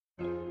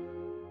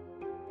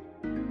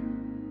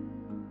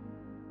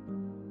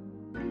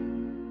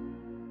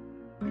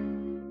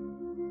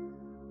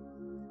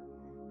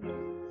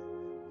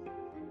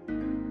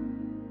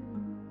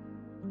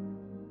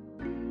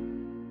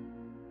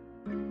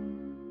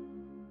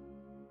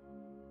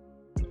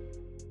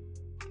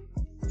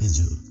Hey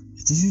Joe,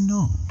 did you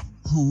know?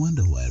 I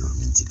wonder why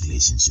romantic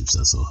relationships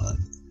are so hard.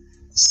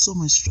 So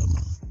much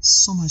drama,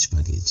 so much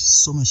baggage,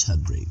 so much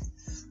heartbreak.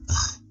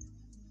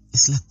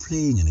 It's like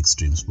playing an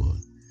extreme sport.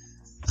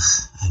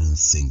 I don't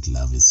think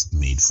love is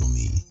made for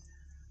me.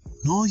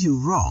 No, you're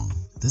wrong.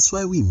 That's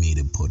why we made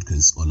a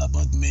podcast all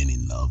about men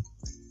in love,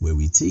 where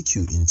we take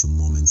you into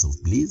moments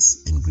of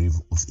bliss and grief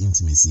of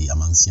intimacy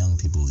amongst young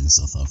people in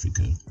South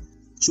Africa.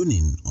 Tune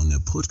in on a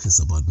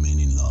podcast about men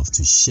in love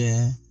to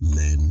share,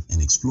 learn,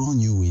 and explore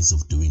new ways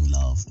of doing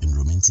love and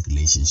romantic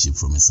relationship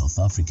from a South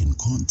African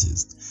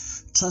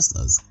context. Trust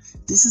us,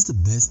 this is the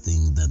best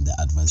thing than the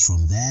advice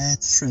from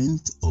that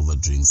friend over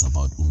drinks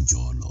about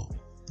Umjolo.